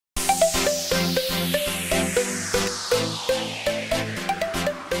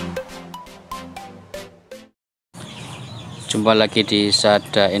Jumpa lagi di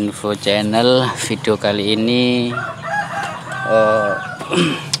Sada Info Channel. Video kali ini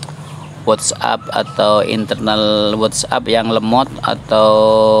WhatsApp atau internal WhatsApp yang lemot, atau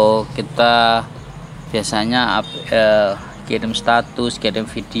kita biasanya kirim status, kirim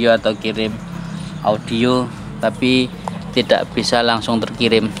video atau kirim audio tapi tidak bisa langsung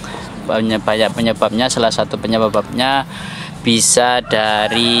terkirim. Banyak penyebabnya. Salah satu penyebabnya bisa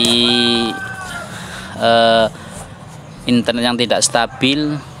dari internet yang tidak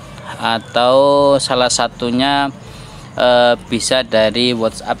stabil, atau salah satunya bisa dari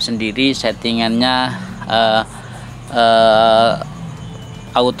WhatsApp sendiri, settingannya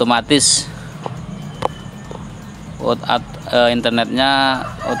otomatis internetnya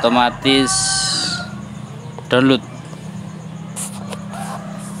otomatis download.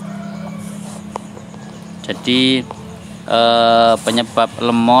 Jadi penyebab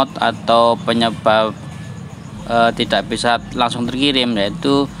lemot atau penyebab tidak bisa langsung terkirim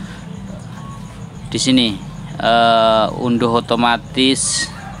yaitu di sini, unduh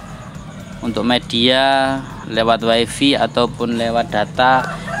otomatis untuk media lewat wifi ataupun lewat data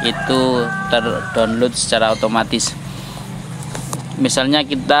itu terdownload secara otomatis. Misalnya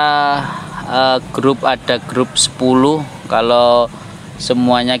kita ada grup 10, kalau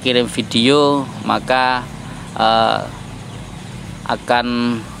semuanya kirim video maka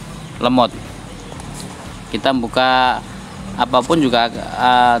akan lemot. Kita buka apapun juga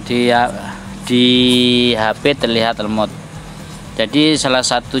di HP terlihat lemot. Jadi salah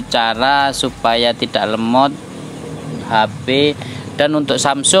satu cara supaya tidak lemot HP, dan untuk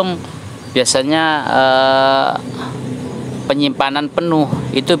Samsung biasanya penyimpanan penuh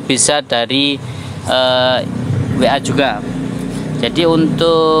itu bisa dari WA juga. Jadi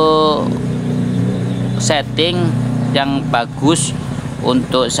untuk setting yang bagus,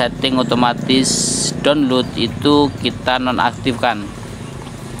 untuk setting otomatis download itu kita nonaktifkan.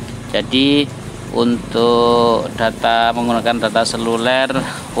 Jadi untuk data menggunakan data seluler,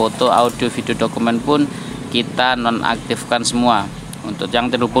 foto, audio, video, dokumen pun kita nonaktifkan semua. Untuk yang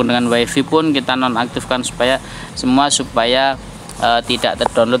terhubung dengan wifi pun kita nonaktifkan supaya tidak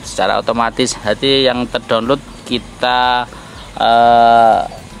terdownload secara otomatis. Jadi yang terdownload kita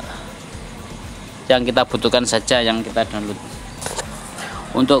yang kita butuhkan saja yang kita download.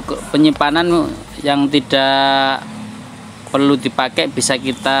 Untuk penyimpanan yang tidak perlu dipakai bisa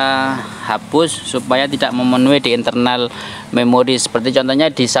kita hapus supaya tidak memenuhi di internal memori. Seperti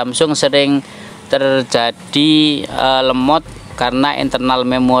contohnya di Samsung sering terjadi lemot karena internal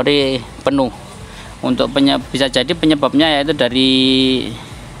memori penuh. Bisa jadi penyebabnya yaitu dari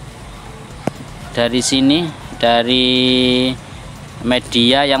sini, dari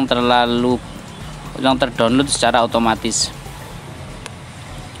media yang terdownload secara otomatis.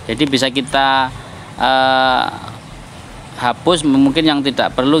 Jadi bisa kita hapus, mungkin yang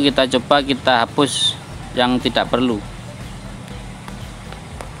tidak perlu kita coba kita hapus yang tidak perlu.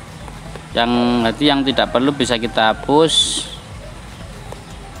 Yang tidak perlu bisa kita hapus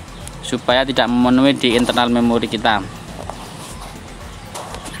supaya tidak memenuhi di internal memori kita.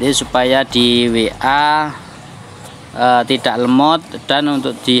 Jadi supaya di WA tidak lemot, dan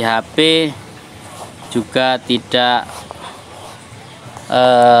untuk di HP juga tidak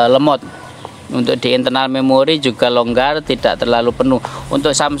lemot. Untuk di internal memori juga longgar, tidak terlalu penuh.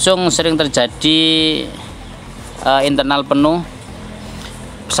 Untuk Samsung sering terjadi internal penuh.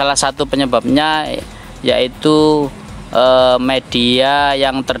 Salah satu penyebabnya yaitu media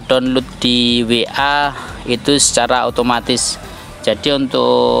yang terdownload di WA itu secara otomatis. Jadi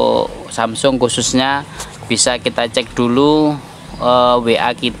untuk Samsung khususnya bisa kita cek dulu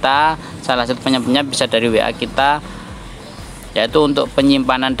WA kita. Salah satu penyebabnya bisa dari WA kita, yaitu untuk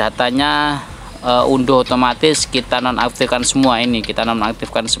penyimpanan datanya unduh otomatis kita nonaktifkan semua. Ini kita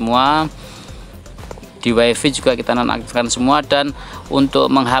nonaktifkan semua. Di wifi juga kita nonaktifkan semua. Dan untuk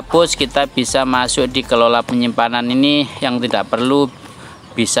menghapus kita bisa masuk di kelola penyimpanan ini, yang tidak perlu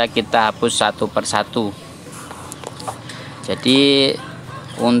bisa kita hapus satu persatu. Jadi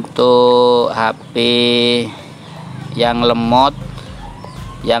untuk HP yang lemot,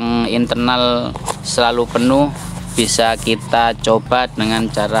 yang internal selalu penuh, bisa kita coba dengan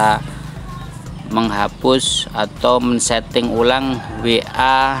cara menghapus atau men-setting ulang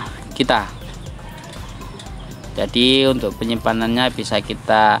WA kita. Jadi untuk penyimpanannya bisa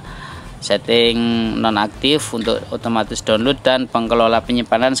kita setting nonaktif untuk otomatis download, dan pengelola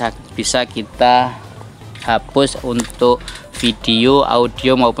penyimpanan bisa kita hapus untuk video,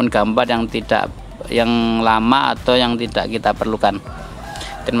 audio maupun gambar yang lama atau yang tidak kita perlukan.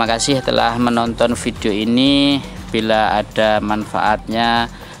 Terima kasih telah menonton video ini. Bila ada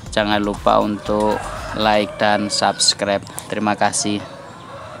manfaatnya, jangan lupa untuk like dan subscribe. Terima kasih.